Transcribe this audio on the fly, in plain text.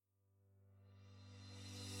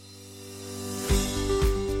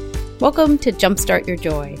Welcome to Jumpstart Your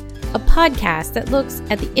Joy, a podcast that looks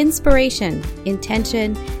at the inspiration,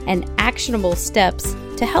 intention, and actionable steps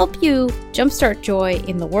to help you jumpstart joy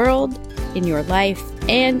in the world, in your life,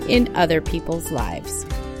 and in other people's lives.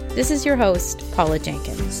 This is your host, Paula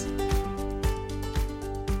Jenkins.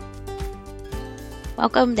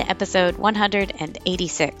 Welcome to episode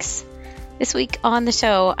 186. This week on the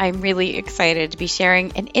show, I'm really excited to be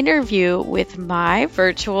sharing an interview with my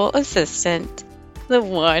virtual assistant, the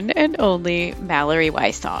one and only Mallory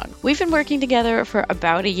Wysong. We've been working together for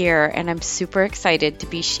about a year, and I'm super excited to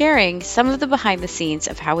be sharing some of the behind the scenes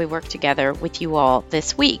of how we work together with you all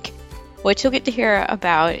this week. What you'll get to hear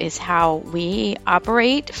about is how we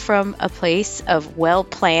operate from a place of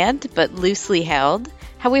well-planned but loosely held,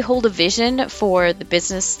 how we hold a vision for the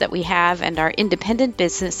business that we have and our independent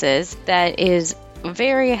businesses that is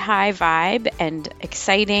very high vibe and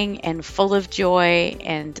exciting and full of joy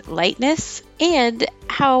and lightness, and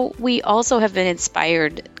how we also have been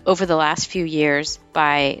inspired over the last few years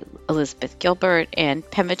by Elizabeth Gilbert and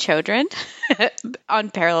Pema Chodron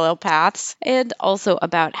on parallel paths, and also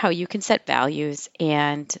about how you can set values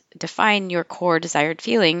and define your core desired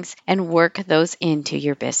feelings and work those into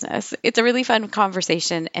your business. It's a really fun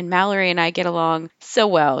conversation, and Mallory and I get along so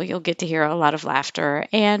well. You'll get to hear a lot of laughter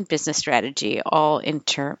and business strategy all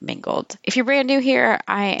intermingled. If you're brand new here,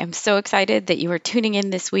 I am so excited that you are tuning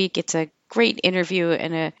in this week. It's a great interview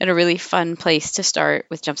and a really fun place to start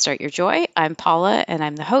with Jumpstart Your Joy. I'm Paula and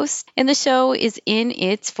I'm the host, and the show is in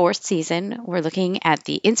its fourth season. We're looking at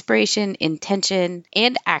the inspiration, intention,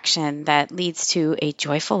 and action that leads to a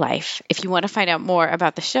joyful life. If you want to find out more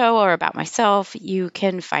about the show or about myself, you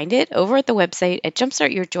can find it over at the website at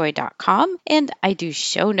jumpstartyourjoy.com, and I do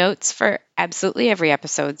show notes for absolutely every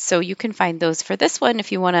episode. So you can find those for this one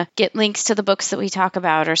if you want to get links to the books that we talk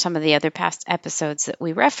about or some of the other past episodes that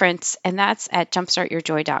we reference. And that's at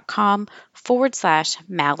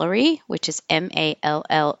jumpstartyourjoy.com/Mallory, which is Mallory.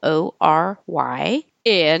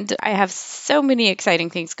 And I have so many exciting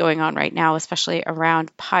things going on right now, especially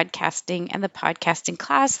around podcasting and the podcasting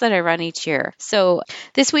class that I run each year. So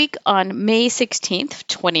this week on May 16th,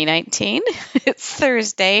 2019, it's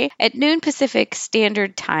Thursday at noon Pacific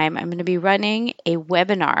Standard Time, I'm going to be running a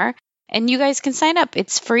webinar. And you guys can sign up.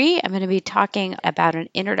 It's free. I'm going to be talking about an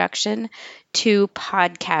introduction to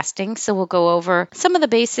podcasting. So we'll go over some of the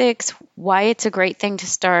basics, why it's a great thing to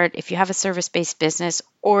start if you have a service-based business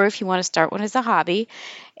or if you want to start one as a hobby.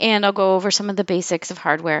 And I'll go over some of the basics of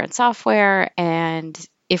hardware and software. And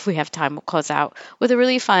if we have time, we'll close out with a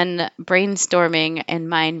really fun brainstorming and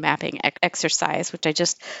mind mapping exercise, which I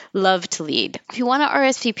just love to lead. If you want to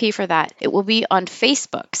RSVP for that, it will be on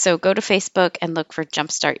Facebook. So go to Facebook and look for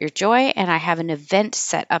Jumpstart Your Joy, and I have an event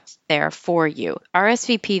set up there for you.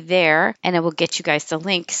 RSVP there, and it will get you guys the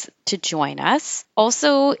links to join us.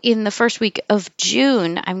 Also, in the first week of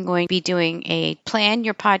June, I'm going to be doing a Plan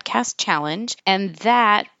Your Podcast Challenge, and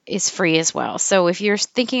that is free as well. So if you're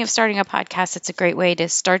thinking of starting a podcast, it's a great way to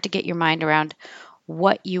start to get your mind around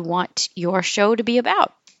what you want your show to be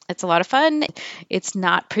about. It's a lot of fun. It's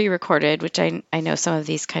not pre-recorded, which I know some of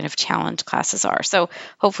these kind of challenge classes are. So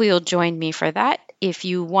hopefully you'll join me for that. If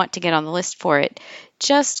you want to get on the list for it,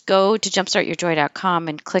 just go to jumpstartyourjoy.com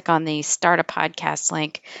and click on the Start a Podcast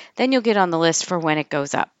link. Then you'll get on the list for when it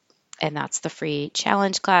goes up. And that's the free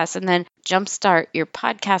challenge class. And then Jumpstart Your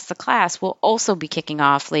Podcast, the class, will also be kicking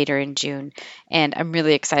off later in June. And I'm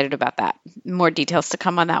really excited about that. More details to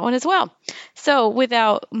come on that one as well. So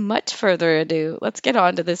without much further ado, let's get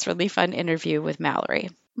on to this really fun interview with Mallory.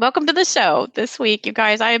 Welcome to the show this week, you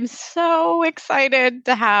guys. I am so excited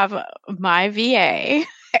to have my VA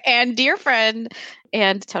and dear friend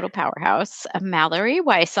and total powerhouse, Mallory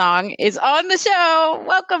Wysong, is on the show.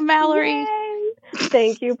 Welcome, Mallory. Yay.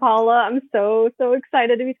 Thank you, Paula. I'm so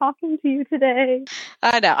excited to be talking to you today.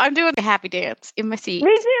 I know. I'm doing a happy dance in my seat.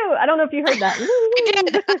 Me too. I don't know if you heard that.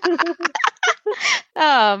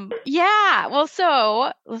 Yeah. Well,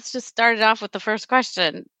 so let's just start it off with the first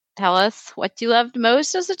question. Tell us what you loved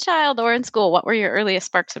most as a child or in school. What were your earliest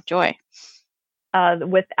sparks of joy?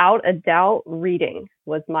 Without a doubt, reading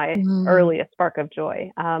was my earliest spark of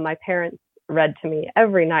joy. My parents read to me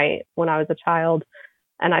every night when I was a child.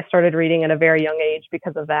 And I started reading at a very young age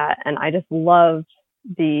because of that. And I just loved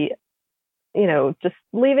just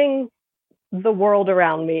leaving the world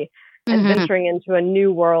around me and venturing into a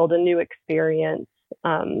new world, a new experience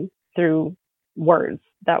through words.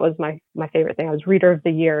 That was my favorite thing. I was Reader of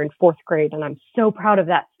the Year in 4th grade, and I'm so proud of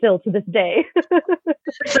that still to this day.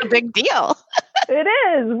 It's a big deal. It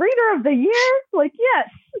is. Reader of the Year? Like, yes,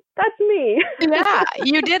 that's me. Yeah,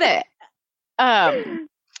 you did it.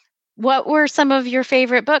 What were some of your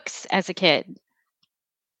favorite books as a kid?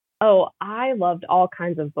 Oh, I loved all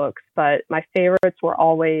kinds of books, but my favorites were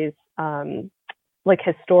always like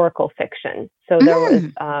historical fiction. So there was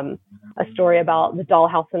a story about the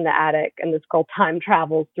dollhouse in the attic, and this girl time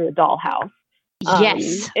travels through a dollhouse.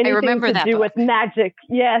 Yes, I remember to that do book. with magic.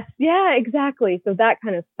 Yes, yeah, exactly. So that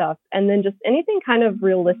kind of stuff, and then just anything kind of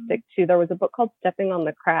realistic too. There was a book called Stepping on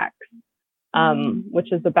the Cracks,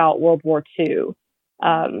 which is about World War II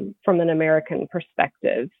from an American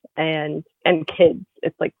perspective, and kids.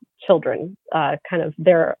 It's like children, kind of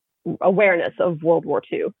their awareness of World War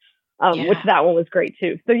II. Which that one was great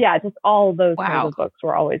too. So yeah, just all those kinds of books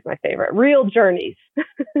were always my favorite. Real journeys.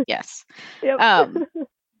 Yes. Yep.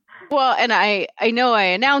 Well, and I know I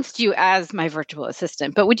announced you as my virtual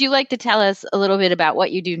assistant, but would you like to tell us a little bit about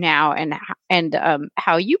what you do now and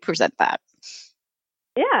how you present that?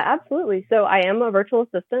 Yeah, absolutely. So I am a virtual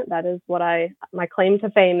assistant. That is what my claim to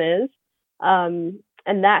fame is. And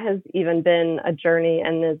that has even been a journey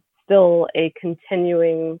and is still a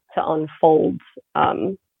continuing to unfold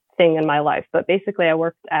thing in my life. But basically, I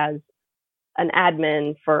worked as an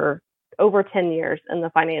admin for over 10 years in the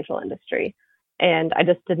financial industry. And I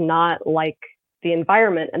just did not like the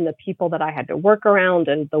environment and the people that I had to work around,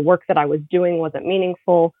 and the work that I was doing wasn't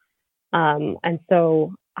meaningful. And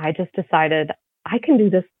so I just decided I can do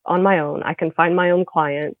this on my own. I can find my own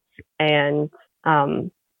clients and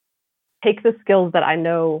take the skills that I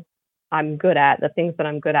know I'm good at, the things that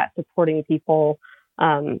I'm good at, supporting people,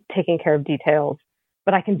 taking care of details,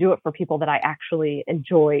 but I can do it for people that I actually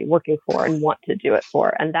enjoy working for and want to do it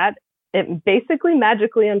for. And that it basically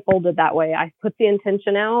magically unfolded that way. I put the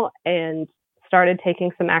intention out and started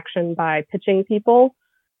taking some action by pitching people.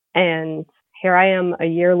 And here I am a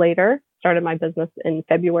year later, started my business in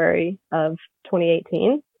February of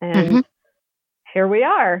 2018. And here we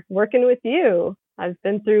are working with you. I've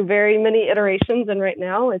been through very many iterations, and right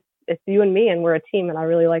now it's you and me, and we're a team, and I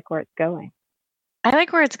really like where it's going. I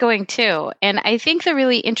like where it's going too. And I think the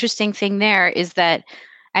really interesting thing there is that,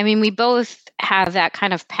 I mean, we both have that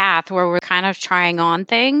kind of path where we're kind of trying on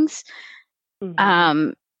things.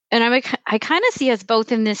 And I kind of see us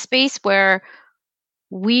both in this space where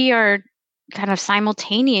we are kind of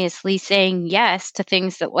simultaneously saying yes to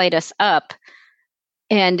things that light us up.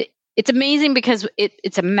 And it's amazing because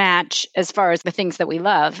it's a match as far as the things that we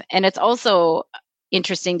love. And it's also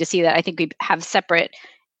interesting to see that I think we have separate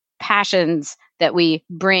passions that we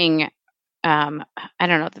bring. I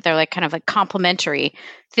don't know, that they're like kind of like complementary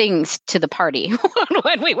things to the party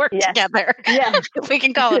when we work together. Yes. If we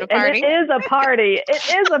can call it a party. And it is a party.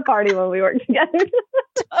 It is a party when we work together.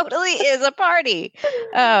 Totally is a party.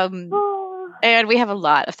 And we have a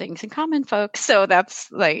lot of things in common, folks. So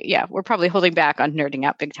that's like, yeah, we're probably holding back on nerding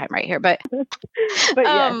out big time right here. But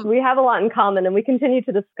yes, we have a lot in common, and we continue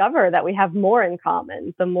to discover that we have more in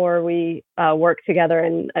common the more we work together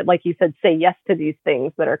and, like you said, say yes to these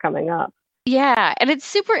things that are coming up. Yeah. And it's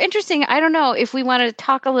super interesting. I don't know if we want to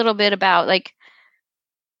talk a little bit about like,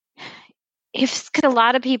 because a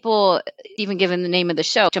lot of people, even given the name of the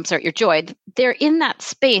show, Jumpstart Your Joy, they're in that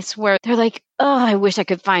space where they're like, oh, I wish I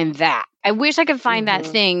could find that. I wish I could find that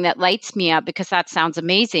thing that lights me up because that sounds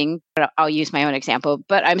amazing. I'll use my own example,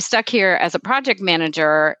 but I'm stuck here as a project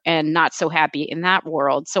manager and not so happy in that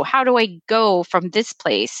world. So how do I go from this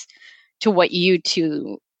place to what you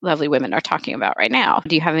two lovely women are talking about right now?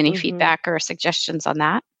 Do you have any feedback or suggestions on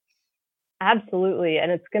that? Absolutely.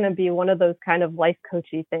 And it's going to be one of those kind of life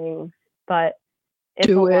coachy things, but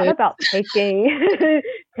it's a lot about taking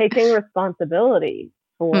responsibility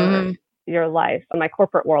for your life. In my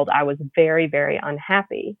corporate world, I was very, very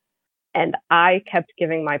unhappy. And I kept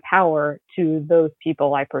giving my power to those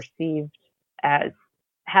people I perceived as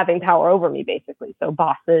having power over me, basically. So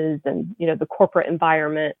bosses and, the corporate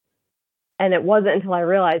environment. And it wasn't until I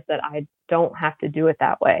realized that I don't have to do it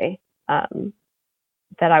that way,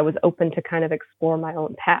 that I was open to kind of explore my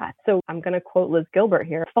own path. So I'm going to quote Liz Gilbert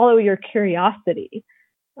here: follow your curiosity.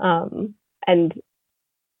 And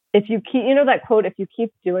if you keep, that quote, if you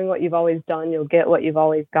keep doing what you've always done, you'll get what you've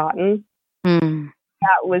always gotten.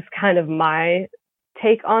 That was kind of my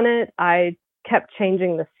take on it. I kept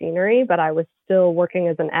changing the scenery, but I was still working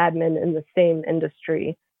as an admin in the same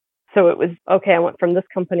industry. So it was, okay, I went from this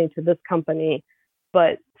company to this company,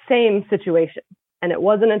 but same situation. And it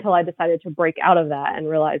wasn't until I decided to break out of that and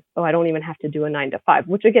realize, oh, I don't even have to do a 9-to-5,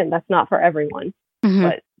 which again, that's not for everyone,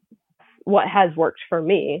 but what has worked for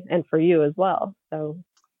me and for you as well. So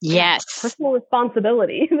yes, personal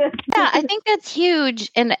responsibility. Yeah, I think that's huge.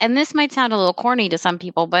 And this might sound a little corny to some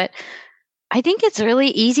people, but I think it's really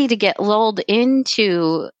easy to get lulled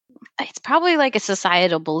into, it's probably like a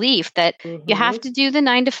societal belief that you have to do the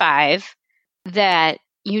 9-to-5, that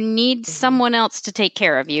You need someone else to take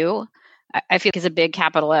care of you. I feel like it's a big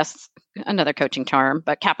capital S, another coaching term,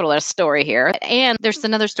 but capital S story here. And there's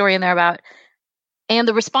another story in there about, and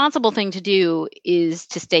the responsible thing to do is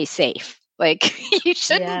to stay safe. Like you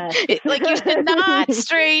shouldn't, like you should not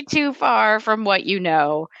stray too far from what you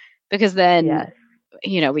know, because then,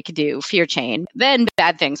 we could do fear chain. Then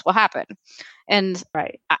bad things will happen. And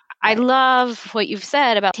I love what you've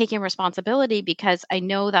said about taking responsibility, because I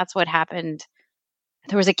know that's what happened.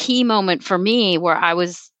 There was a key moment for me where I'll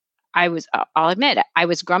admit, I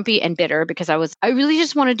was grumpy and bitter because I really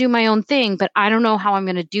just want to do my own thing, but I don't know how I'm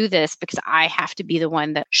going to do this because I have to be the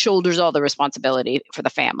one that shoulders all the responsibility for the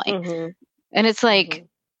family. Mm-hmm. And it's like,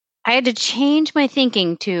 I had to change my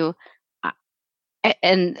thinking to,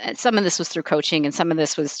 and some of this was through coaching and some of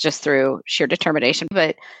this was just through sheer determination,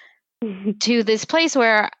 but to this place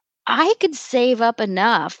where I could save up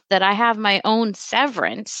enough that I have my own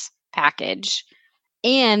severance package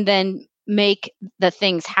and then make the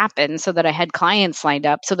things happen so that I had clients lined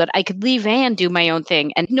up so that I could leave and do my own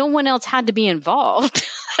thing and no one else had to be involved.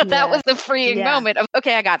 That was the freeing moment of,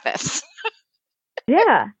 okay, I got this.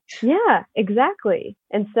 Yeah, exactly.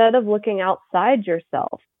 Instead of looking outside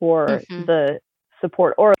yourself for the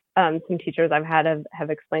support, or some teachers I've had have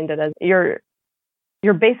explained it as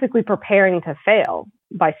you're basically preparing to fail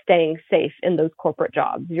by staying safe in those corporate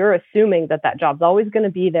jobs. You're assuming that job's always going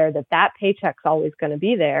to be there, that paycheck's always going to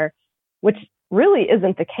be there, which really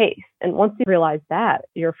isn't the case. And once you realize that,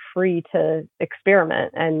 you're free to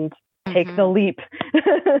experiment and take the leap.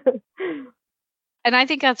 And I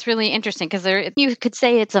think that's really interesting because you could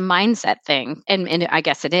say it's a mindset thing, and I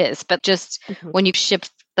guess it is, but just when you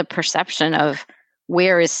shift the perception of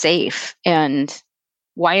where is safe and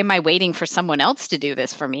why am I waiting for someone else to do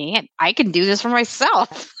this for me? I can do this for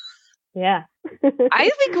myself. Yeah. I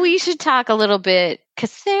think we should talk a little bit,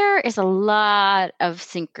 because there is a lot of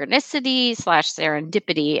synchronicity /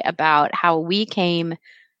 serendipity about how we came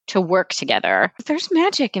to work together. There's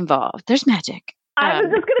magic involved. There's magic. I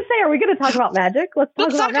was just going to say, are we going to talk about magic? Let's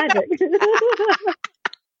talk about magic.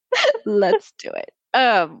 Let's do it.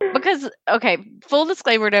 Because, okay, full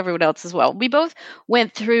disclaimer to everyone else as well. We both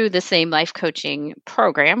went through the same life coaching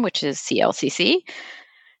program, which is CLCC.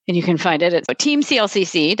 And you can find it at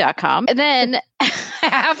teamclcc.com. And then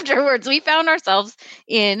afterwards, we found ourselves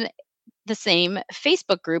in the same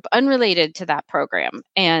Facebook group unrelated to that program.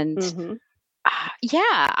 And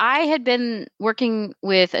I had been working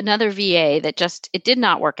with another VA that it did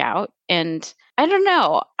not work out. And I don't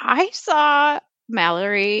know, I saw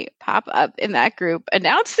Mallory pop up in that group,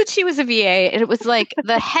 announced that she was a VA, and it was like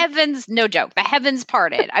the heavens, no joke, the heavens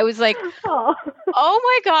parted. I was like, oh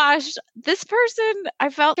my gosh, this person, I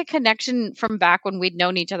felt a connection from back when we'd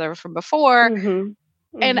known each other from before.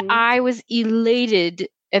 And I was elated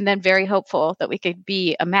and then very hopeful that we could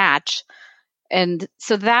be a match. And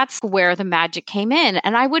so that's where the magic came in.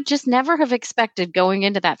 And I would just never have expected going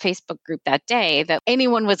into that Facebook group that day that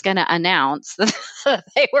anyone was going to announce that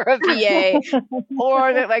they were a VA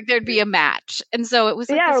or that there'd be a match. And so it was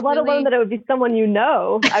or let alone that it would be someone you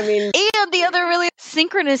know. I mean, and the other really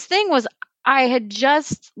synchronous thing was I had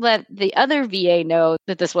just let the other VA know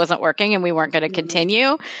that this wasn't working and we weren't going to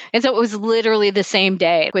continue. And so it was literally the same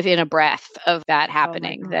day, within a breath of that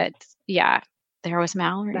happening, that there was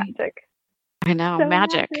Mallory. Magic. I know, so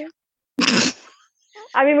magic.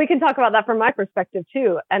 I mean, we can talk about that from my perspective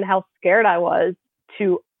too, and how scared I was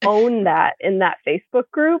to own that in that Facebook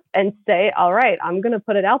group and say, all right, I'm going to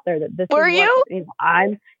put it out there that this Were is you? Yes,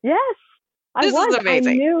 I was. This is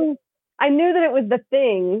amazing. I knew that it was the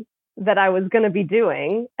thing that I was going to be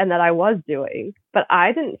doing and that I was doing, but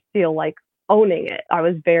I didn't feel like owning it.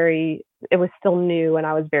 It was still new and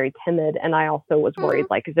I was very timid. And I also was worried,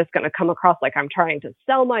 like, is this going to come across like I'm trying to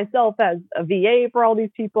sell myself as a VA for all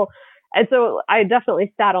these people? And so I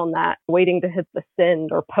definitely sat on that, waiting to hit the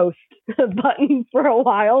send or post button for a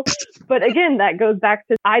while. But again, that goes back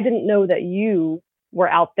to, I didn't know that you were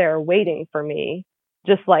out there waiting for me,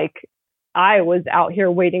 just like I was out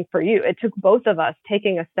here waiting for you. It took both of us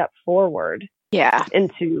taking a step forward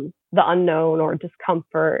into the unknown or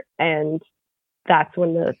discomfort. And that's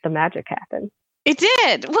when the magic happened. It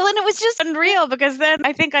did. Well, and it was just unreal because then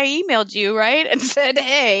I think I emailed you, right? And said,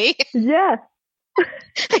 hey. Yes.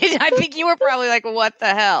 I think you were probably like, what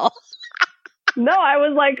the hell? No, I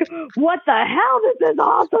was like, what the hell? This is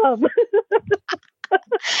awesome.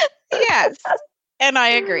 Yes. And I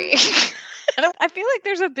agree. I feel like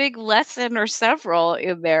there's a big lesson or several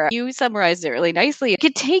in there. You summarized it really nicely.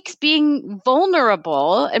 It takes being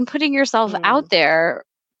vulnerable and putting yourself out there,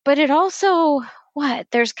 but it also,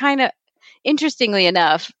 there's kind of, interestingly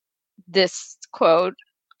enough, this quote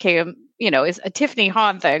came, is a Tiffany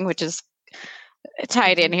Hahn thing, which is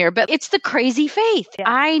tied in here, but it's the crazy faith. Yeah.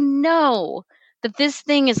 I know that this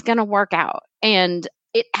thing is going to work out. And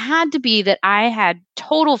it had to be that I had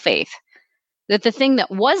total faith that the thing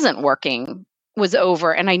that wasn't working was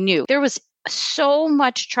over. And I knew there was so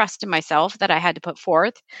much trust in myself that I had to put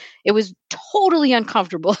forth. It was totally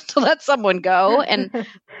uncomfortable to let someone go. And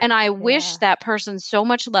I wish that person so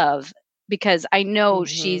much love because I know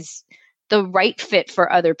she's the right fit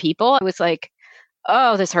for other people. I was like,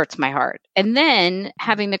 oh, this hurts my heart. And then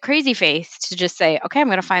having the crazy faith to just say, okay, I'm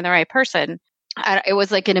going to find the right person. It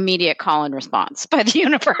was like an immediate call and response by the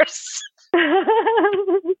universe.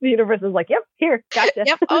 The universe is like, yep, here, gotcha.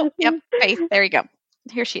 Yep, faith. There you go.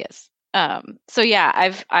 Here she is. So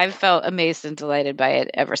yeah, I've felt amazed and delighted by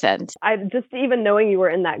it ever since. I just even knowing you were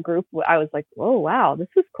in that group, I was like, oh wow, this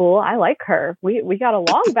is cool. I like her. We got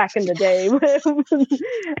along back in the day.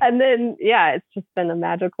 And then it's just been a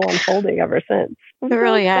magical unfolding ever since. It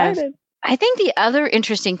really has. I think the other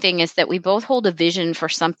interesting thing is that we both hold a vision for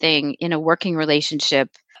something in a working relationship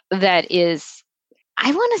that is,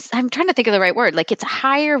 I'm trying to think of the right word. Like it's a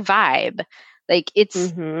higher vibe. Like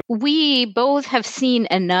it's, we both have seen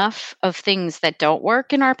enough of things that don't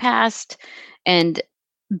work in our past and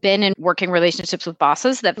been in working relationships with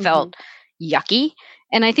bosses that felt yucky.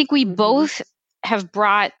 And I think we both have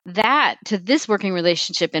brought that to this working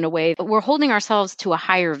relationship in a way, but we're holding ourselves to a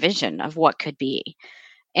higher vision of what could be.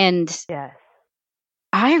 And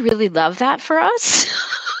I really love that for us.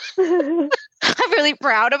 I'm really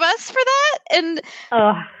proud of us for that. And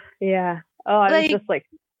I was just like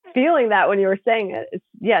feeling that when you were saying it.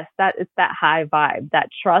 It's that high vibe, that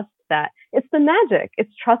trust, that it's the magic.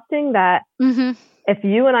 It's trusting that if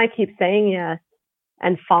you and I keep saying yes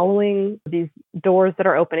and following these doors that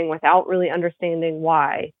are opening without really understanding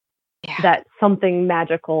why, that something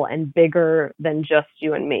magical and bigger than just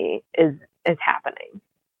you and me is happening.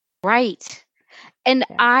 Right. And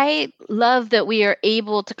I love that we are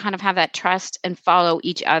able to kind of have that trust and follow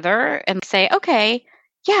each other and say, okay,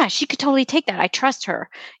 yeah, she could totally take that. I trust her.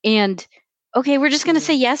 And okay, we're just going to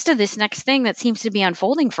say yes to this next thing that seems to be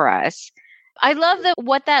unfolding for us. I love that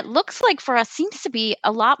what that looks like for us seems to be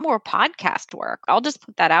a lot more podcast work. I'll just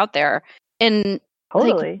put that out there. And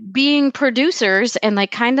like being producers and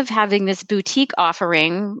like kind of having this boutique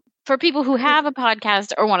offering for people who have a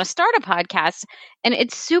podcast or want to start a podcast. And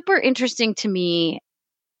it's super interesting to me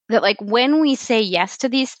that like when we say yes to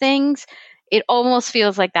these things, it almost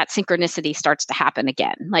feels like that synchronicity starts to happen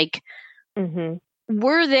again. Like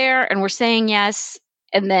we're there and we're saying yes,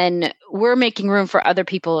 and then we're making room for other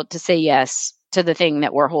people to say yes to the thing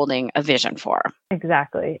that we're holding a vision for.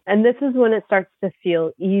 Exactly. And this is when it starts to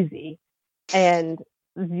feel easy. And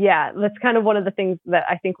that's kind of one of the things that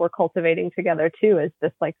I think we're cultivating together too, is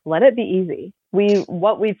this like, let it be easy.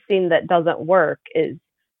 What we've seen that doesn't work is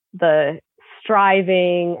the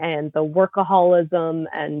striving and the workaholism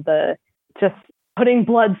and the just putting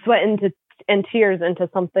blood, sweat, and tears into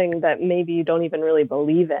something that maybe you don't even really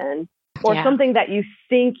believe in, or something that you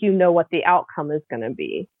think you know what the outcome is going to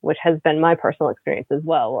be, which has been my personal experience as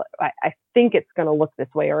well. I think it's going to look this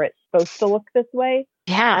way, or it's supposed to look this way.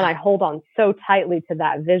 Yeah. And I hold on so tightly to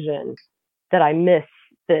that vision that I miss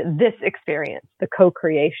this experience, the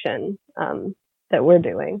co-creation that we're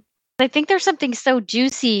doing. I think there's something so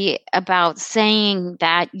juicy about saying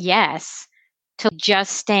that yes to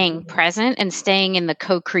just staying present and staying in the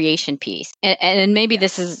co-creation piece. And maybe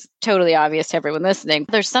this is totally obvious to everyone listening.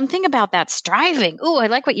 There's something about that striving. Oh, I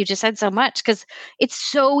like what you just said so much, because it's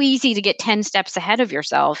so easy to get 10 steps ahead of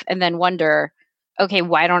yourself and then wonder, okay,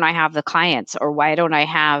 why don't I have the clients, or why don't I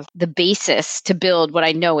have the basis to build what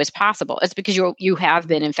I know is possible? It's because you have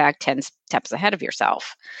been, in fact, 10 steps ahead of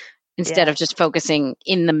yourself instead of just focusing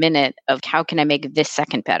in the minute of how can I make this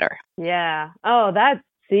second better? Yeah. Oh, that's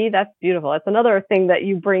beautiful. That's another thing that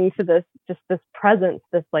you bring to this, just this presence,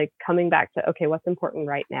 this like coming back to, okay, what's important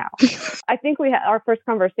right now? I think we had our first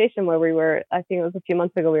conversation where I think it was a few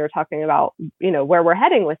months ago, we were talking about, where we're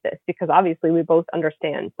heading with this, because obviously we both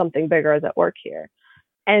understand something bigger is at work here.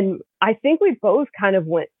 And I think we both kind of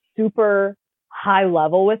went super high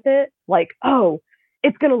level with it. Like, oh,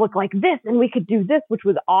 it's going to look like this and we could do this, which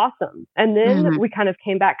was awesome. And then we kind of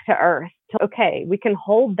came back to earth to, okay, we can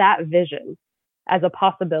hold that vision as a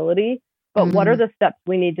possibility, but what are the steps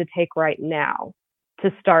we need to take right now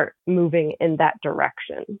to start moving in that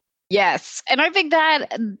direction? Yes. And I think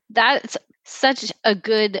that's such a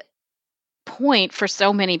good point for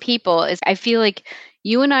so many people. Is I feel like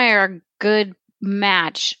you and I are a good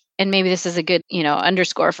match, and maybe this is a good,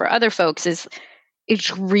 underscore for other folks, is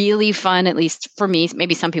It's really fun, at least for me.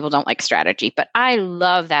 Maybe some people don't like strategy, but I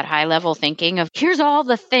love that high level thinking of here's all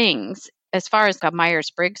the things. As far as the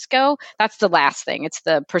Myers-Briggs go, that's the last thing. It's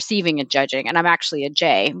the perceiving and judging. And I'm actually a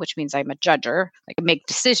J, which means I'm a judger. I can make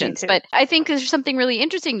decisions. But I think there's something really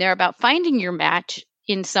interesting there about finding your match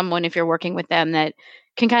in someone, if you're working with them, that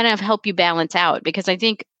can kind of help you balance out. Because I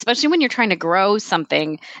think, especially when you're trying to grow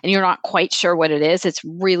something and you're not quite sure what it is, it's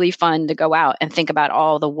really fun to go out and think about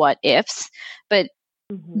all the what ifs. But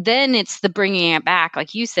then it's the bringing it back,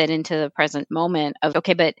 like you said, into the present moment of,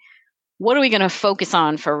 okay, but what are we going to focus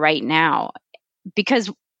on for right now?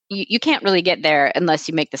 Because you can't really get there unless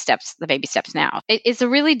you make the baby steps now. It's a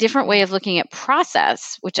really different way of looking at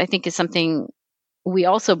process, which I think is something we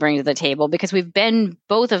also bring to the table because we've been,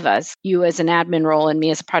 both of us, you as an admin role and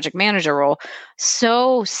me as a project manager role,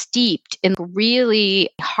 so steeped in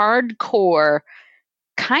really hardcore,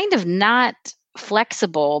 kind of not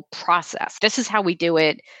flexible process. This is how we do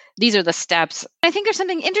it. These are the steps. I think there's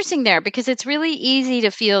something interesting there because it's really easy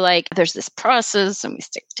to feel like there's this process and we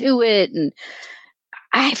stick to it. And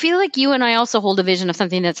I feel like you and I also hold a vision of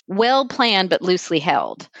something that's well planned but loosely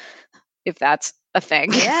held, if that's a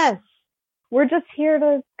thing. Yes. We're just here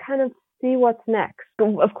to kind of see what's next.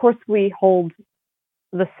 Of course, we hold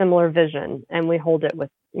the similar vision and we hold it with,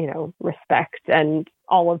 respect and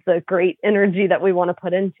all of the great energy that we want to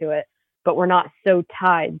put into it. But we're not so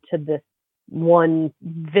tied to this one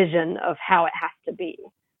vision of how it has to be.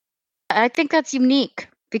 I think that's unique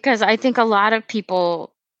because I think a lot of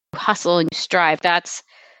people hustle and strive. That's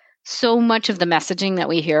so much of the messaging that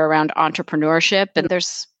we hear around entrepreneurship. And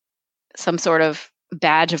there's some sort of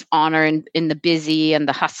badge of honor in the busy and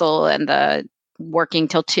the hustle and the working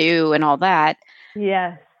till 2 and all that.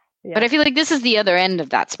 Yes. But I feel like this is the other end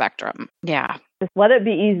of that spectrum. Yeah. Just let it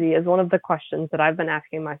be easy is one of the questions that I've been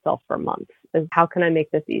asking myself for months is how can I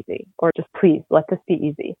make this easy? Or just please let this be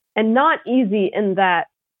easy. And not easy in that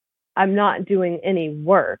I'm not doing any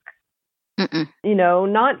work.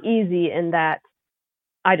 Not easy in that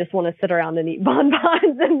I just want to sit around and eat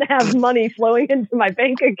bonbons and have money flowing into my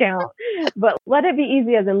bank account. But let it be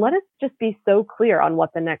easy as in let us just be so clear on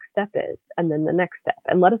what the next step is and then the next step.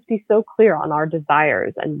 And let us be so clear on our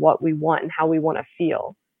desires and what we want and how we want to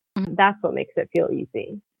feel. That's what makes it feel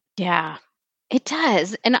easy. Yeah, it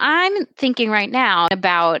does. And I'm thinking right now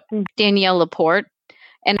about Danielle Laporte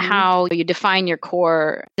and how you define your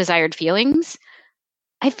core desired feelings.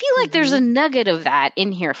 I feel like there's a nugget of that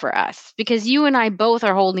in here for us because you and I both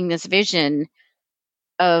are holding this vision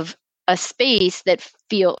of a space that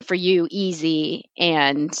feel for you easy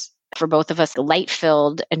and for both of us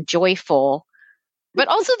light-filled and joyful. But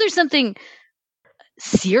also there's something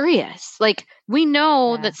serious. Like we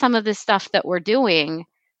know that some of this stuff that we're doing,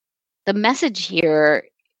 the message here,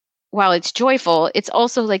 while it's joyful, it's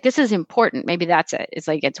also like, this is important. Maybe that's it. It's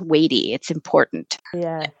like, it's weighty. It's important.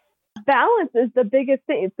 Yeah. Balance is the biggest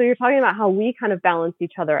thing. So you're talking about how we kind of balance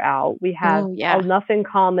each other out. We have enough in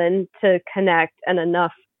common to connect and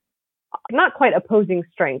enough, not quite opposing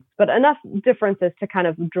strengths, but enough differences to kind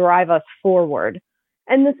of drive us forward.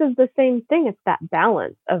 And this is the same thing. It's that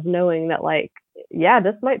balance of knowing that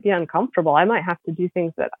this might be uncomfortable. I might have to do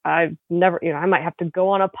things that I've never, I might have to go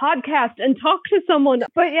on a podcast and talk to someone,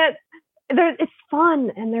 but yet it's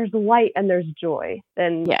fun and there's light and there's joy.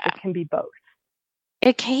 And it can be both.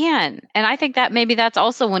 It can. And I think that maybe that's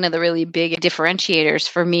also one of the really big differentiators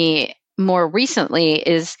for me more recently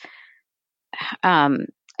is, and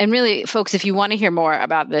really, folks, if you want to hear more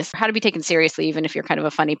about this, how to be taken seriously, even if you're kind of a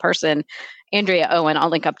funny person, Andrea Owen, I'll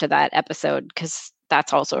link up to that episode because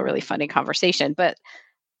that's also a really funny conversation. But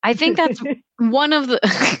I think that's one of the,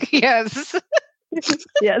 yes.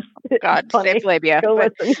 Yes. God, safe labia. Go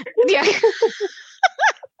listen. Yeah.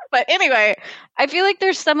 But anyway, I feel like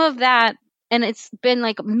there's some of that. And it's been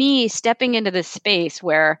like me stepping into this space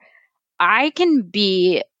where I can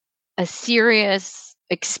be a serious,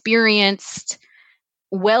 experienced,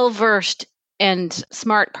 well-versed, and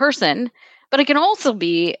smart person, but I can also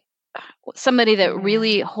be somebody that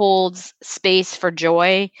really holds space for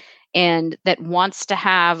joy and that wants to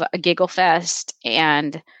have a giggle fest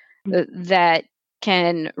and that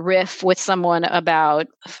can riff with someone about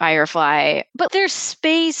Firefly, but there's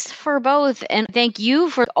space for both. And thank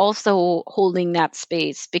you for also holding that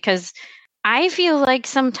space because I feel like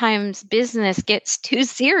sometimes business gets too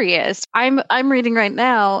serious. I'm reading right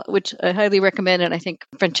now, which I highly recommend. And I think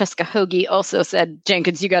Francesca Hogi also said,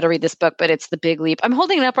 Jenkins, you got to read this book, but it's The Big Leap. I'm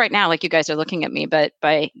holding it up right now like you guys are looking at me, but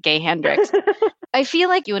by Gay Hendricks. I feel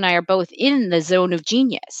like you and I are both in the zone of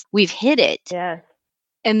genius. We've hit it. Yes.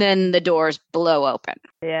 And then the doors blow open.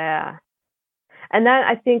 Yeah. And that,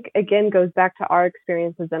 I think, again, goes back to our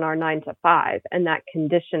experiences in our 9 to 5 and that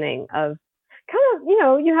conditioning of kind of,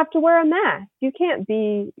 you have to wear a mask. You can't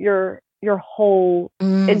be your whole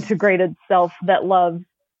integrated self that loves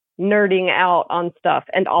nerding out on stuff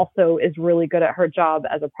and also is really good at her job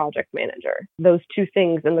as a project manager. Those two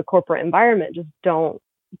things in the corporate environment just don't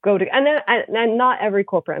go to, and not every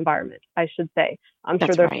corporate environment, I should say. I'm sure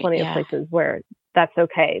there's plenty of places where that's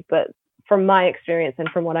okay. But from my experience and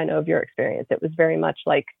from what I know of your experience, it was very much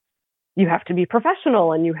like you have to be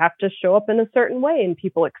professional and you have to show up in a certain way and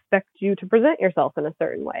people expect you to present yourself in a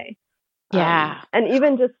certain way. Yeah. And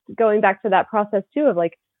even just going back to that process too of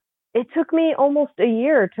like, it took me almost a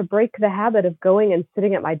year to break the habit of going and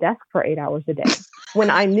sitting at my desk for 8 hours a day when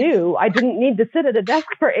I knew I didn't need to sit at a desk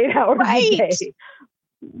for 8 hours a day.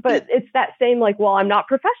 But it's that same like, well, I'm not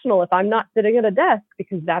professional if I'm not sitting at a desk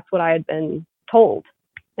because that's what I had been told.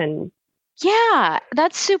 And yeah,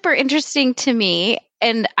 that's super interesting to me.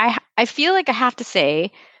 And I feel like I have to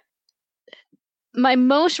say my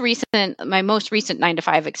most recent 9 to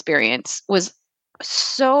 5 experience was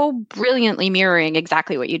so brilliantly mirroring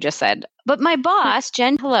exactly what you just said. But my boss,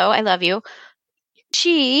 Jen, hello, I love you.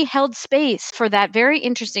 She held space for that very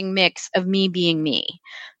interesting mix of me being me.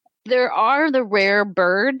 There are the rare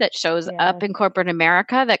bird that shows up in corporate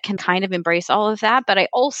America that can kind of embrace all of that. But I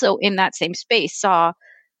also, in that same space, saw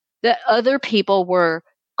that other people were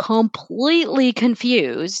completely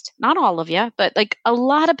confused. Not all of you, but like a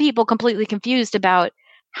lot of people completely confused about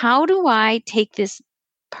how do I take this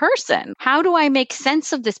person? How do I make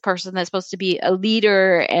sense of this person that's supposed to be a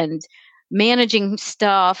leader and managing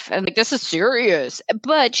stuff? And like, this is serious,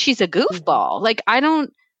 but she's a goofball. Like,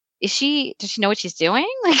 does she know what she's doing?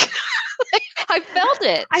 Like, I felt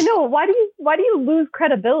it. I know. Why do you lose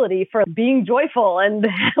credibility for being joyful and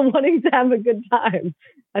wanting to have a good time?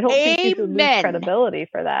 I don't think you should lose credibility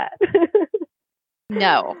for that.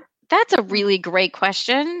 No, that's a really great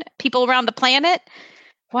question. People around the planet,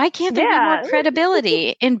 why can't there be more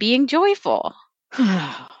credibility in being joyful?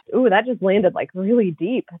 Ooh, that just landed like really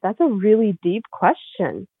deep. That's a really deep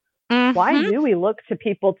question. Mm-hmm. Why do we look to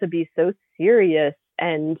people to be so serious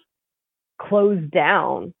and closed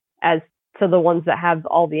down as to the ones that have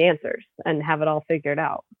all the answers and have it all figured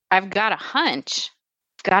out? I've got a hunch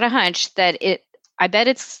that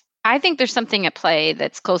I think there's something at play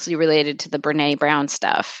that's closely related to the Brené Brown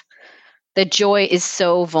stuff. That joy is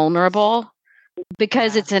so vulnerable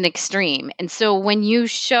because it's an extreme. And so when you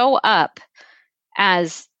show up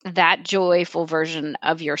as that joyful version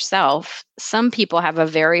of yourself, some people have a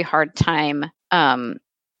very hard time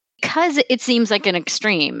because it seems like an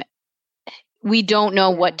extreme. We don't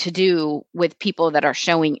know what to do with people that are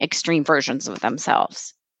showing extreme versions of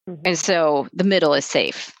themselves. Mm-hmm. And so the middle is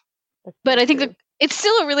safe. But I think it's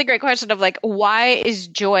still a really great question of like, why is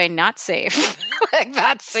joy not safe? Like,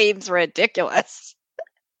 that seems ridiculous.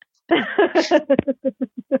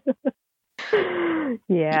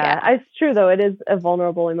 It's true though. It is a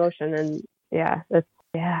vulnerable emotion, and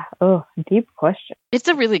deep question. It's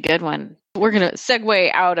a really good one. We're going to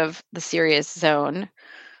segue out of the serious zone.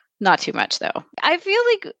 Not too much though. I feel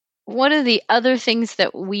like one of the other things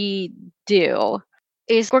that we do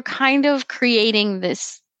is we're kind of creating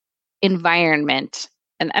this environment,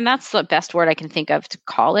 and that's the best word I can think of to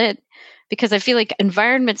call it, because I feel like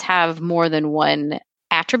environments have more than one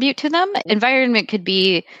attribute to them. Environment could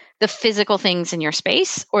be the physical things in your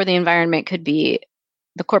space, or the environment could be,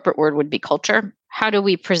 the corporate word would be culture. How do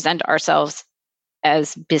we present ourselves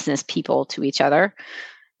as business people to each other?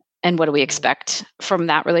 And what do we expect from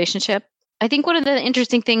that relationship? I think one of the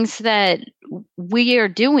interesting things that we are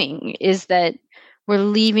doing is that we're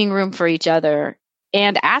leaving room for each other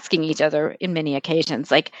and asking each other in many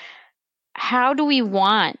occasions, like, how do we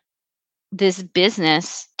want this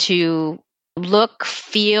business to look,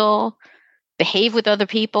 feel, behave with other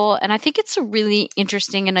people? And I think it's a really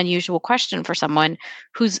interesting and unusual question for someone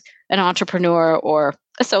who's an entrepreneur or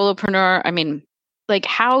a solopreneur. I mean, like,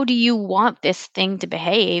 how do you want this thing to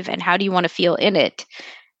behave, and how do you want to feel in it?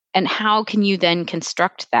 And how can you then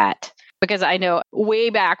construct that? Because I know way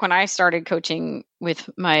back when I started coaching with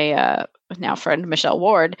my now friend, Michelle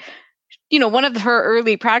Ward, one of her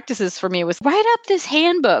early practices for me was write up this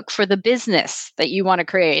handbook for the business that you want to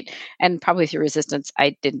create. And probably through resistance,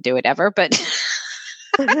 I didn't do it ever, but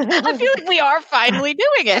I feel like we are finally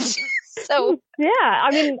doing it. So I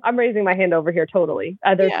mean, I'm raising my hand over here totally.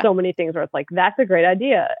 There's so many things where it's like, that's a great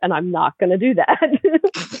idea, and I'm not going to do that.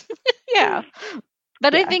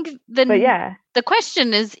 But I think the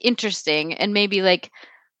question is interesting, and maybe like,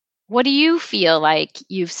 what do you feel like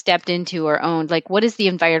you've stepped into or owned? Like, what is the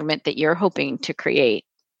environment that you're hoping to create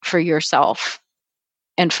for yourself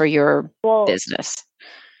and for your business?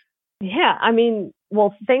 Yeah, I mean,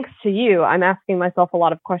 well, thanks to you, I'm asking myself a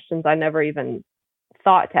lot of questions I never even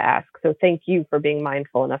thought to ask. So thank you for being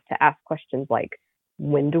mindful enough to ask questions like,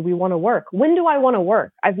 when do we want to work? When do I want to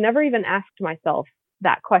work? I've never even asked myself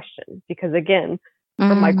that question because, again,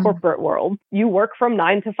 from my corporate world, you work from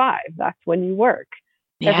 9 to 5. That's when you work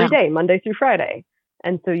every day, Monday through Friday.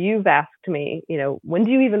 And so you've asked me, when do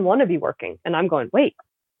you even want to be working? And I'm going, wait,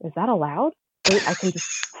 is that allowed? I can just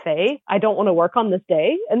say I don't want to work on this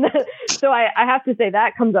day. And then, so I have to say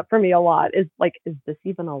that comes up for me a lot is like, is this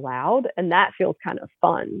even allowed? And that feels kind of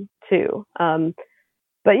fun too.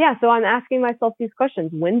 But yeah, so I'm asking myself these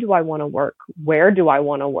questions. When do I want to work? Where do I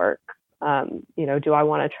want to work? Do I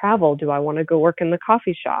want to travel? Do I want to go work in the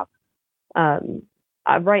coffee shop?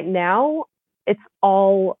 Right now, it's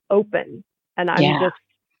all open and I'm just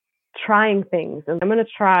trying things. And I'm going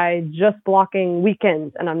to try just blocking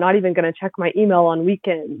weekends and I'm not even going to check my email on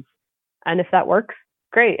weekends. And if that works,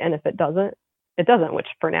 great. And if it doesn't, it doesn't, which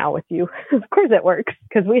for now with you, of course it works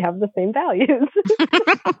because we have the same values.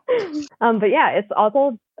 But yeah, it's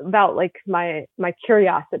all about like my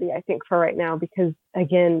curiosity, I think, for right now, because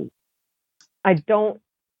again, I don't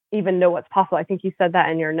even know what's possible. I think you said that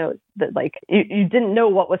in your notes that like you didn't know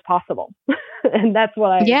what was possible. And that's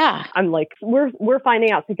what I'm like, we're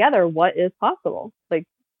finding out together what is possible, like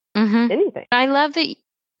anything. I love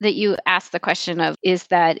that you asked the question of, is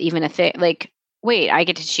that even a thing? Like, wait, I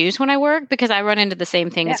get to choose when I work? Because I run into the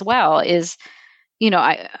same thing as well is,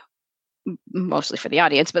 I mostly for the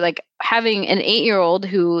audience, but like having an 8-year-old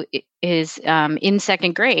who is in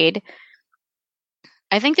second grade,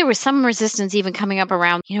 I think there was some resistance even coming up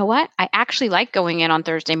around, you know what? I actually like going in on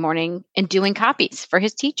Thursday morning and doing copies for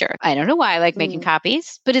his teacher. I don't know why I like making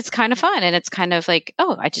copies, but it's kind of fun. And it's kind of like,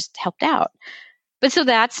 oh, I just helped out. But so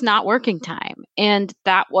that's not working time. And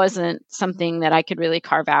that wasn't something that I could really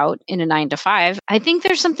carve out in a 9 to 5. I think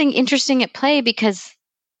there's something interesting at play because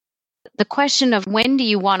the question of when do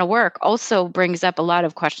you want to work also brings up a lot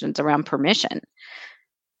of questions around permission.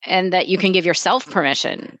 And that you can give yourself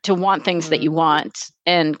permission to want things that you want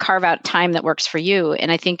and carve out time that works for you.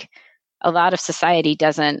 And I think a lot of society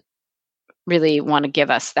doesn't really want to give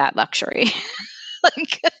us that luxury.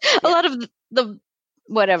 Like a lot of the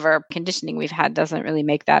whatever conditioning we've had doesn't really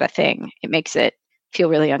make that a thing. It makes it feel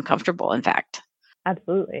really uncomfortable, in fact.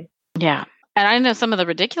 Absolutely. Yeah. And I know some of the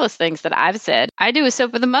ridiculous things that I've said. I do a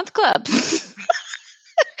soap of the month club.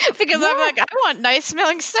 Because I'm like, I want nice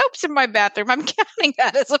smelling soaps in my bathroom. I'm counting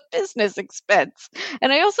that as a business expense.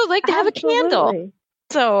 And I also like to have a candle.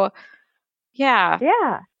 So, yeah.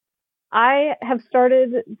 Yeah. I have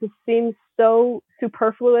started, this seems so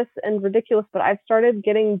superfluous and ridiculous, but I've started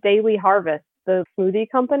getting Daily Harvest, the smoothie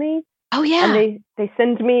company. Oh, yeah. And they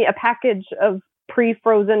send me a package of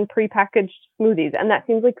pre-frozen, pre-packaged smoothies. And that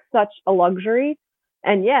seems like such a luxury.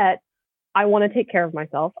 And yet, I want to take care of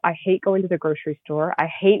myself. I hate going to the grocery store. I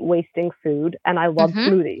hate wasting food and I love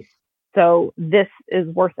smoothies. So this is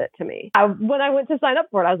worth it to me. When I went to sign up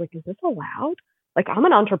for it, I was like, is this allowed? Like, I'm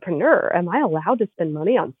an entrepreneur. Am I allowed to spend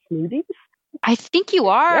money on smoothies? I think you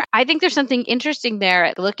are. Yep. I think there's something interesting there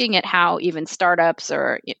at looking at how even startups,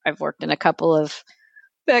 or I've worked in a couple of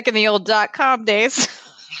back in the old .com days.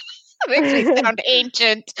 It makes me sound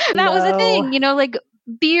ancient. That was a thing, like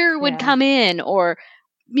beer would come in, or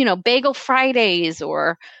Bagel Fridays,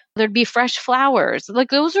 or there'd be fresh flowers.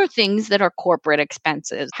 Like those are things that are corporate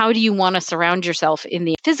expenses. How do you want to surround yourself in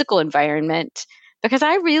the physical environment? Because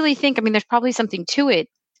I really think, there's probably something to it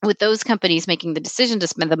with those companies making the decision to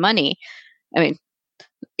spend the money.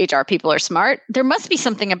 HR people are smart. There must be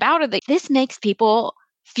something about it that this makes people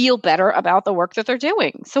feel better about the work that they're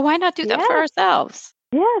doing. So why not do that for ourselves?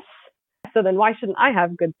 Yes. So then why shouldn't I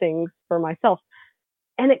have good things for myself?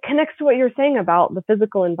 And it connects to what you're saying about the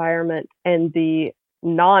physical environment and the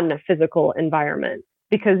non-physical environment,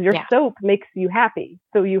 because your soap makes you happy.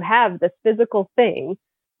 So you have this physical thing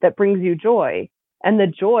that brings you joy, and the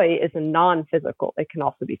joy is a non-physical. It can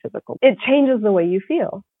also be physical. It changes the way you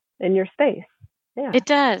feel in your space. Yeah. It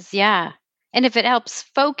does. Yeah. And if it helps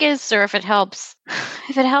focus, or if it helps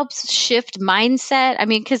shift mindset,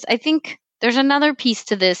 because I think there's another piece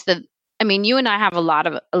to this that, you and I have a lot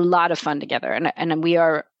of fun together, and we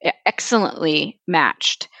are excellently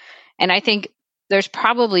matched. And I think there's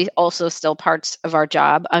probably also still parts of our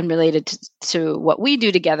job unrelated to what we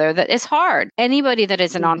do together that is hard. Anybody that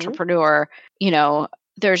is an entrepreneur,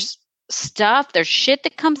 there's shit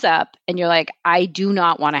that comes up and you're like, I do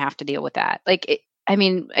not want to have to deal with that. Like, I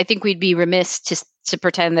think we'd be remiss to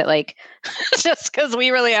pretend that like just because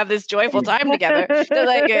we really have this joyful time together, that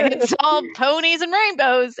like it's all ponies and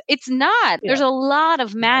rainbows. It's not. There's a lot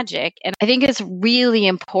of magic. And I think it's really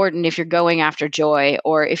important if you're going after joy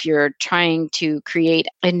or if you're trying to create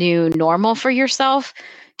a new normal for yourself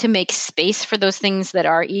to make space for those things that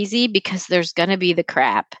are easy, because there's going to be the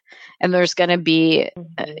crap. And there's going to be,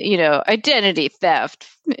 identity theft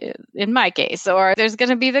in my case, or there's going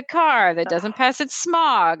to be the car that doesn't pass its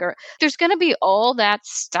smog, or there's going to be all that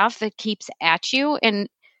stuff that keeps at you. And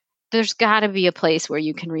there's got to be a place where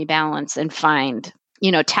you can rebalance and find,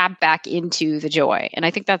 tap back into the joy. And I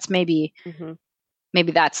think that's maybe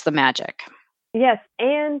that's the magic. Yes.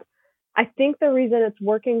 And I think the reason it's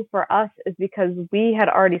working for us is because we had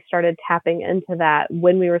already started tapping into that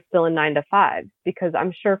when we were still in 9 to 5, because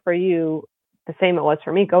I'm sure for you, the same it was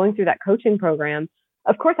for me going through that coaching program.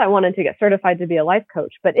 Of course, I wanted to get certified to be a life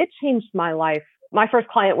coach, but it changed my life. My first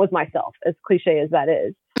client was myself, as cliche as that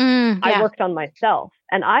is. I worked on myself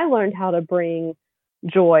and I learned how to bring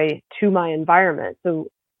joy to my environment. So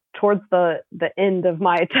towards the end of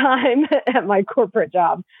my time at my corporate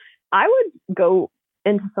job, I would go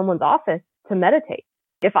into someone's office to meditate.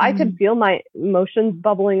 If I could feel my emotions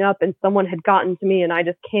bubbling up and someone had gotten to me and I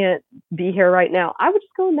just can't be here right now, I would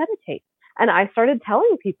just go and meditate. And I started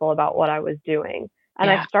telling people about what I was doing. And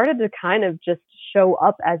I started to kind of just show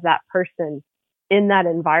up as that person in that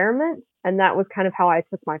environment. And that was kind of how I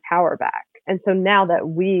took my power back. And so now that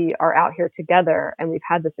we are out here together and we've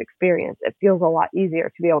had this experience, it feels a lot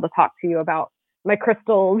easier to be able to talk to you about my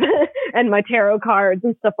crystals and my tarot cards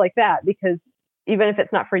and stuff like that, because even if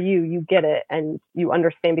it's not for you, you get it and you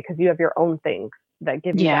understand because you have your own things that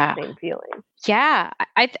give you that same feeling. Yeah.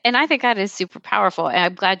 I think that is super powerful. And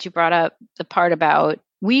I'm glad you brought up the part about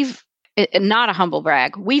not a humble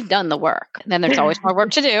brag. We've done the work. Then there's always more work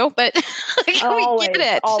to do, but we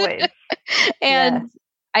get it. Always. And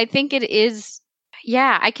I think it is,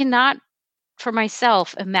 I cannot for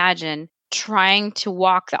myself imagine trying to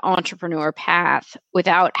walk the entrepreneur path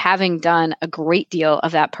without having done a great deal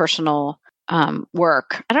of that personal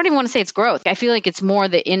work. I don't even want to say it's growth. I feel like it's more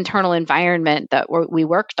the internal environment that we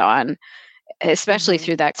worked on, especially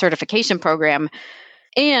through that certification program.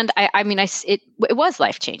 And it was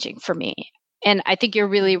life-changing for me. And I think you're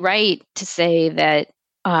really right to say that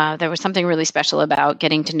there was something really special about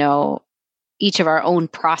getting to know each of our own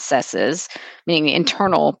processes, meaning the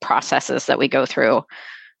internal processes that we go through,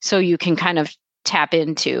 so you can kind of tap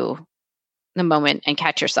into the moment and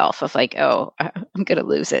catch yourself of like, oh, I'm going to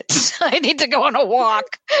lose it. I need to go on a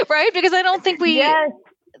walk, right? Because I don't think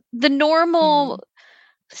the normal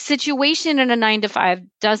situation in a 9 to 5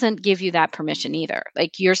 doesn't give you that permission either.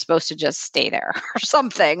 Like you're supposed to just stay there or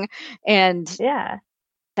something. And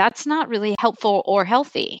that's not really helpful or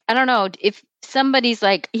healthy. I don't know if somebody's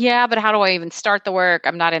like, but how do I even start the work?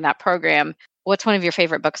 I'm not in that program. What's one of your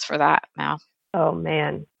favorite books for that, Mal? Oh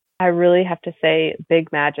man, I really have to say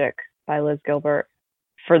Big Magic by Liz Gilbert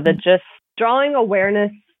for the just drawing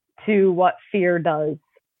awareness to what fear does.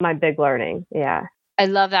 My big learning. Yeah. I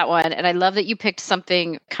love that one. And I love that you picked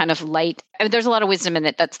something kind of light. I mean, there's a lot of wisdom in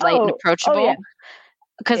it that's light and approachable.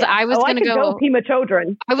 Because I was going to go Pema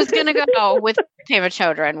Chodron. I was going to go with Pema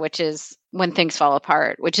Chodron, which is When Things Fall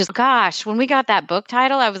Apart, which is, gosh, when we got that book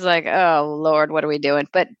title, I was like, oh Lord, what are we doing?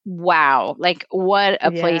 But wow, like what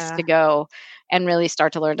a place to go and really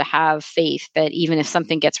start to learn to have faith that even if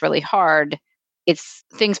something gets really hard,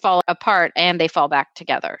 things fall apart and they fall back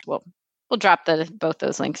together. We'll drop both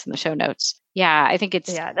those links in the show notes. Yeah, I think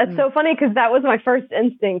it's... Yeah, that's so funny because that was my first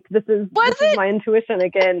instinct. This is my intuition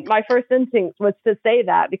again. My first instinct was to say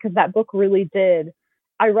that because that book really did.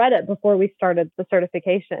 I read it before we started the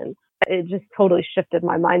certification. It just totally shifted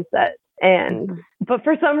my mindset. But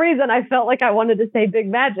for some reason, I felt like I wanted to say Big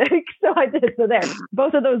Magic. So I did. So there,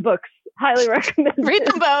 both of those books, highly recommend. Read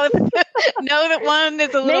them both. Know that one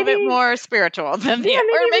is a little bit more spiritual than the other.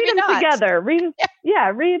 Or maybe read them not. Together. Read,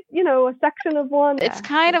 a section of one. It's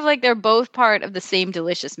kind of like they're both part of the same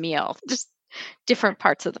delicious meal, just different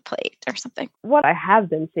parts of the plate or something. What I have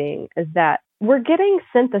been seeing is that we're getting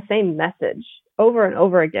sent the same message over and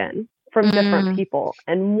over again from different people.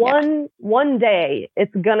 And one day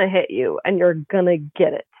it's going to hit you and you're going to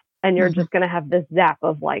get it. And you're just going to have this zap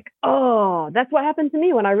of like, oh, that's what happened to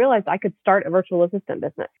me when I realized I could start a virtual assistant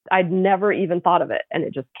business. I'd never even thought of it. And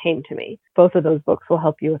it just came to me. Both of those books will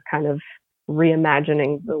help you with kind of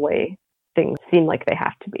reimagining the way things seem like they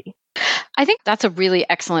have to be. I think that's a really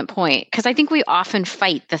excellent point because I think we often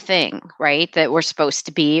fight the thing, right, that we're supposed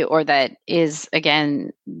to be or that is,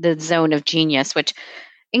 again, the zone of genius, which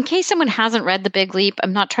in case someone hasn't read The Big Leap,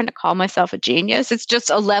 I'm not trying to call myself a genius. It's just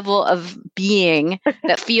a level of being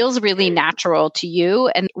that feels really natural to you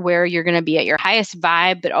and where you're going to be at your highest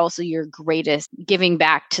vibe, but also your greatest giving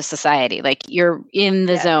back to society. Like you're in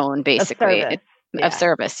the zone, basically, of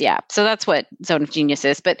service. Yeah. So that's what Zone of Genius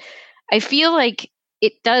is. But I feel like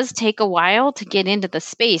it does take a while to get into the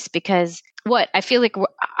space because I feel like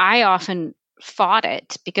I often fought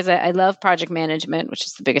it because I love project management, which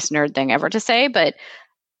is the biggest nerd thing ever to say, but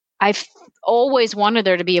I've always wanted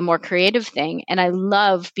there to be a more creative thing. And I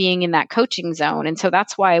love being in that coaching zone. And so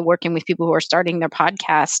that's why working with people who are starting their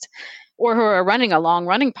podcast or who are running a long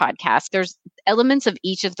running podcast, there's elements of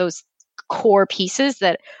each of those core pieces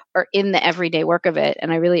that are in the everyday work of it.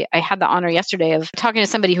 And I had the honor yesterday of talking to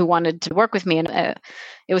somebody who wanted to work with me, and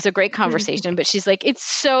it was a great conversation, but she's like, it's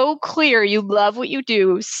so clear you love what you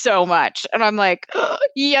do so much. And I'm like, oh,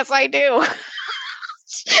 yes, I do.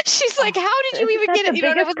 She's like, how did you even get it? You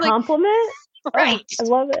know, it was compliment. Right. Oh, I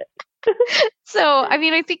love it. So, I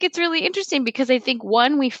mean, I think it's really interesting because I think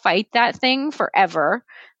we fight that thing forever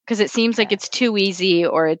because it seems like it's too easy,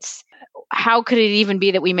 or it's, how could it even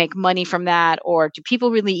be that we make money from that? Or do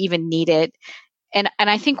people really even need it? And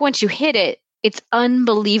I think once you hit it, it's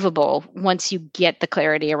unbelievable once you get the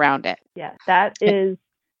clarity around it. Yeah, that is,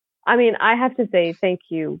 I mean, I have to say thank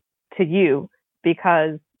you to you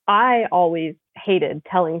because I always hated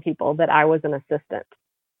telling people that I was an assistant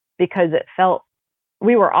because it felt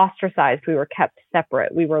we were ostracized. We were kept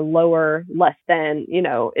separate. We were lower, less than,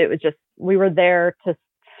 it was just, we were there to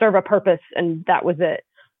serve a purpose and that was it.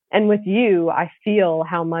 And with you, I feel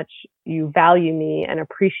how much you value me and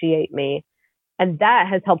appreciate me. And that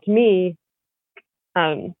has helped me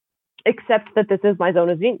accept that this is my zone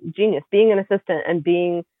of genius. Being an assistant and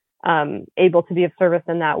being able to be of service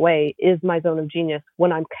in that way is my zone of genius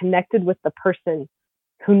when I'm connected with the person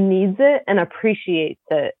who needs it and appreciates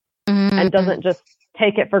it and doesn't just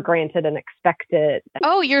take it for granted and expect it.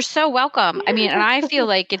 Oh, you're so welcome. I mean, and I feel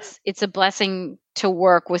like it's a blessing to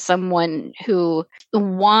work with someone who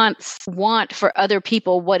want for other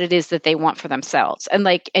people what it is that they want for themselves.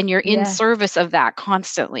 And you're in service of that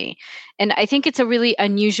constantly. And I think it's a really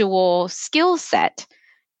unusual skill set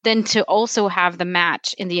then to also have the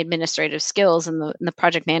match in the administrative skills and the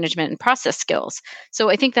project management and process skills. So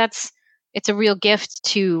I think it's a real gift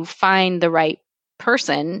to find the right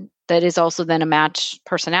person that is also then a match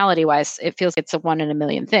personality wise. It feels like it's a 1 in a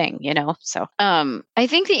million thing, So I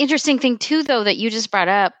think the interesting thing too, though, that you just brought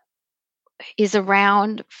up is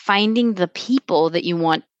around finding the people that you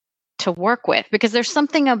want to work with, because there's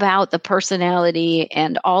something about the personality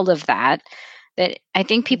and all of that I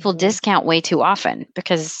think people discount way too often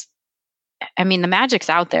because, I mean, the magic's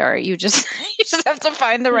out there. You just have to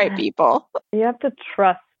find the right people. You have to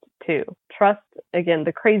trust too. Trust, again,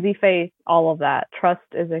 the crazy faith, all of that. Trust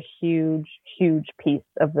is a huge, huge piece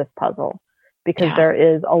of this puzzle because there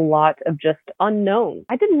is a lot of just unknown.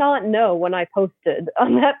 I did not know when I posted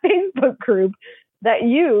on that Facebook group that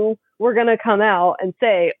you were going to come out and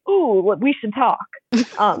say, "Ooh, we should talk."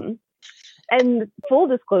 And full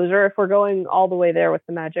disclosure, if we're going all the way there with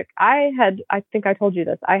the magic, I think I told you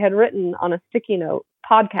this, I had written on a sticky note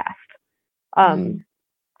podcast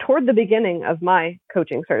toward the beginning of my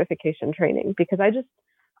coaching certification training, because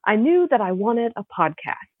I knew that I wanted a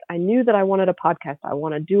podcast. I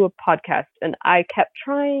want to do a podcast. And I kept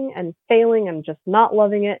trying and failing and just not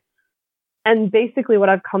loving it. And basically what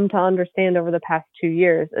I've come to understand over the past 2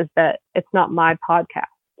 years is that it's not my podcast.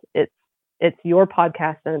 It's your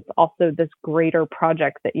podcast, and it's also this greater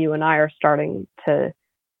project that you and I are starting to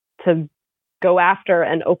go after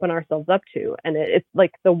and open ourselves up to. And it's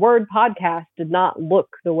like the word podcast did not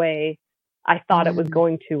look the way I thought it was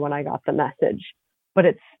going to when I got the message, but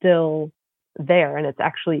it's still there, and it's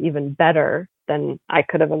actually even better than I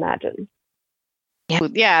could have imagined.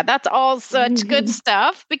 Yeah, that's all such good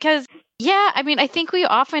stuff because, I mean, I think we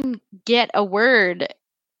often get a word.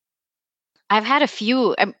 I've had a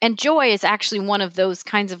few, and joy is actually one of those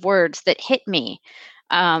kinds of words that hit me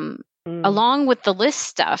along with the list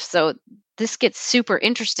stuff. So this gets super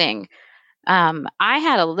interesting. I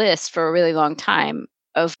had a list for a really long time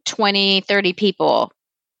of 20, 30 people.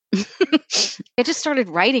 I just started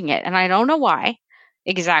writing it, and I don't know why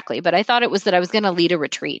exactly, but I thought it was that I was going to lead a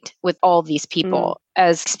retreat with all these people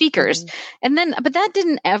as speakers. And then, but that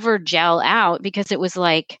didn't ever gel out because it was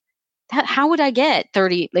like, how would I get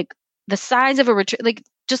 30, like, the size of a retreat, like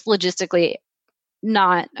just logistically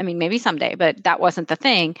not, I mean, maybe someday, but that wasn't the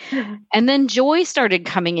thing. And then joy started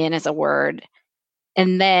coming in as a word.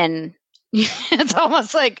 And then it's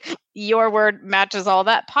almost like your word matches all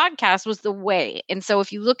that. Podcast was the way. And so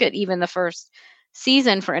if you look at even the first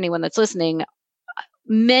season for anyone that's listening,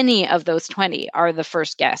 many of those 20 are the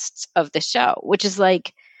first guests of the show, which is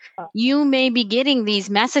like, you may be getting these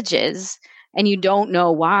messages and you don't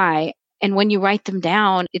know why. And when you write them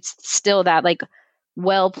down, it's still that like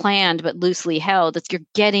well planned but loosely held. It's you're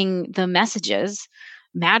getting the messages,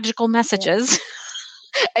 magical messages.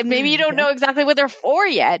 And maybe you don't know exactly what they're for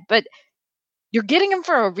yet, but you're getting them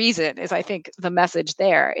for a reason, is I think the message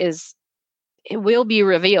there is it will be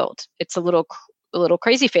revealed. It's a little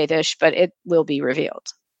crazy faith-ish, but it will be revealed.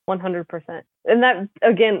 100%. And that,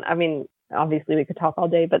 again, I mean, obviously we could talk all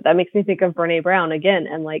day, but that makes me think of Brene Brown again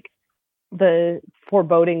and like the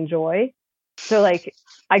foreboding joy. So like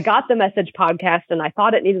I got the message podcast and I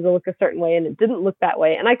thought it needed to look a certain way and it didn't look that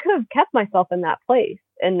way. And I could have kept myself in that place.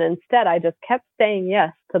 And instead I just kept saying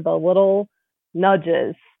yes to the little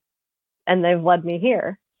nudges and they've led me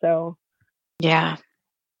here. So yeah,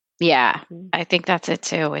 I think that's it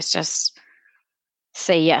too. It's just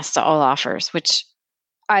say yes to all offers, which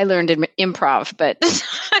I learned in improv, but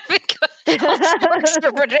I think it also works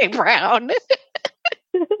for Brene Brown.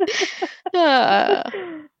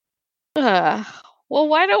 Well,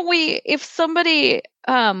 why don't we, if somebody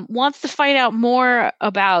wants to find out more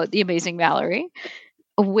about the amazing Mallory,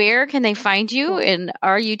 where can they find you? And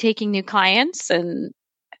are you taking new clients? And,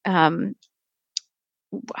 where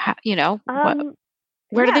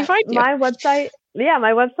do they find you? My website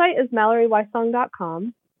is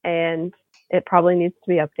MalloryWysong.com, and it probably needs to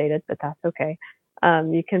be updated, but that's okay.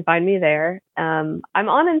 You can find me there. I'm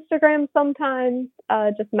on Instagram sometimes,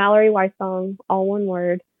 just Mallory Wysong, all one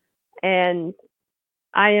word. And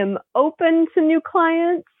I am open to new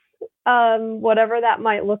clients, whatever that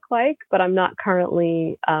might look like, but I'm not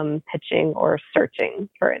currently pitching or searching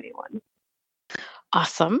for anyone.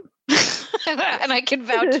 Awesome. And I can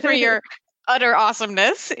vouch for your utter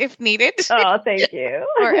awesomeness if needed. Oh, thank you.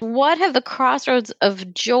 What have the crossroads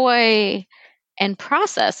of joy and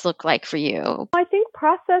process look like for you? I think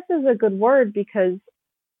process is a good word because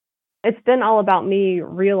it's been all about me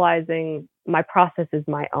realizing my process is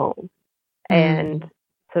my own. And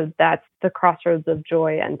so that's the crossroads of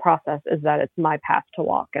joy and process, is that it's my path to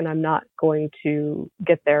walk and I'm not going to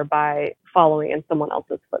get there by following in someone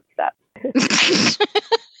else's footsteps.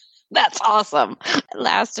 That's awesome.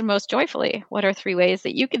 Last and most joyfully, what are 3 ways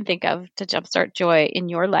that you can think of to jumpstart joy in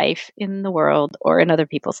your life, in the world, or in other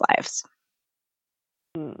people's lives?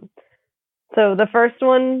 So the first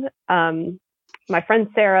one, my friend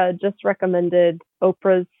Sarah just recommended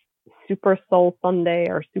Oprah's Super Soul Sunday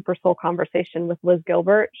or Super Soul Conversation with Liz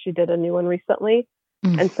Gilbert. She did a new one recently.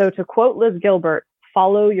 And so to quote Liz Gilbert,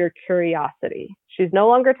 follow your curiosity. She's no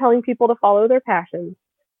longer telling people to follow their passions,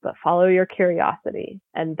 but follow your curiosity.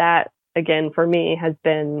 And that, again, for me has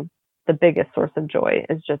been the biggest source of joy,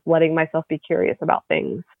 is just letting myself be curious about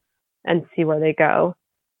things and see where they go.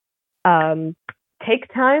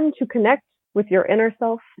 Take time to connect with your inner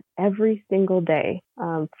self every single day.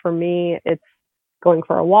 For me, it's going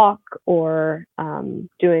for a walk or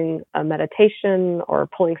doing a meditation or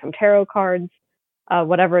pulling some tarot cards,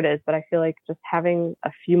 whatever it is. But I feel like just having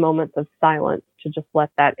a few moments of silence to just let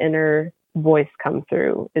that inner voice come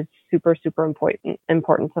through is super, super important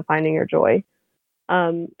to finding your joy.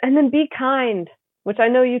 And then be kind, which I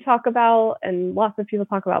know you talk about and lots of people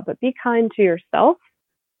talk about, but be kind to yourself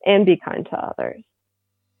and be kind to others.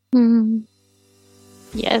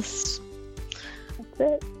 Yes. That's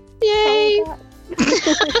it. Yay.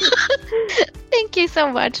 Thank you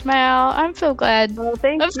so much, Mal. I'm so glad. Well,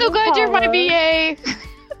 I'm so glad you're my BA.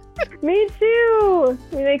 Me too.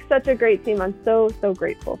 We make such a great team. I'm so, so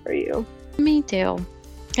grateful for you. Me too.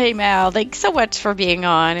 Hey, Mal, thanks so much for being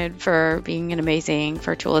on and for being an amazing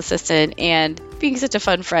virtual assistant and being such a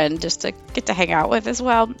fun friend just to get to hang out with as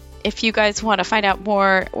well. If you guys want to find out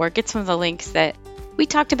more or get some of the links that we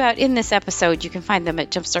talked about in this episode, you can find them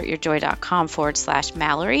at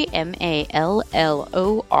jumpstartyourjoy.com/Mallory,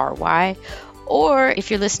 MALLORY. Or if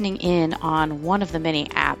you're listening in on one of the many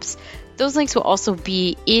apps, those links will also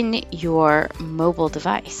be in your mobile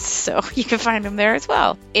device, so you can find them there as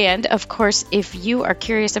well. And of course, if you are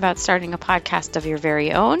curious about starting a podcast of your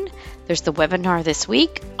very own, there's the webinar this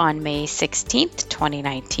week on May 16th,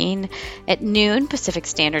 2019 at noon Pacific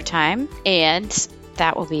Standard Time. And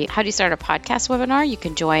that will be How Do You Start a Podcast webinar. You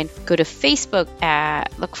can join. Go to Facebook,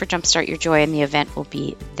 look for Jumpstart Your Joy, and the event will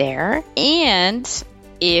be there. And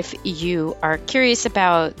if you are curious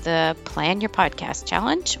about the Plan Your Podcast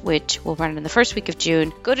Challenge, which will run in the first week of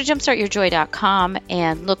June, go to jumpstartyourjoy.com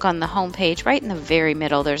and look on the homepage right in the very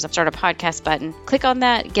middle. There's a Start a Podcast button. Click on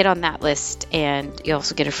that, get on that list, and you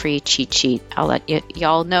also get a free cheat sheet. I'll let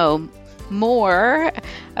y'all know more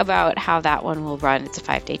about how that one will run. It's a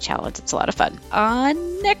 5-day challenge. It's a lot of fun.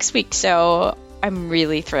 Next week, so I'm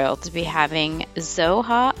really thrilled to be having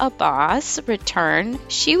Zoha Abbas return.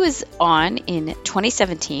 She was on in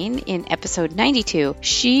 2017 in episode 92.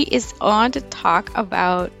 She is on to talk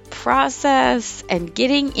about process and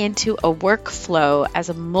getting into a workflow as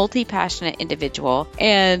a multi-passionate individual.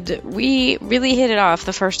 And we really hit it off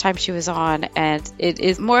the first time she was on, and it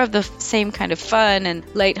is more of the same kind of fun and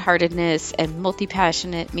lightheartedness and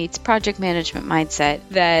multi-passionate meets project management mindset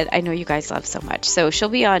that I know you guys love so much. So she'll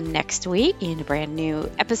be on next week in a brand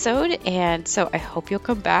new episode, and so I hope you'll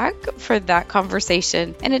come back for that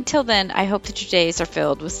conversation. And until then, I hope that your days are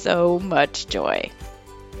filled with so much joy.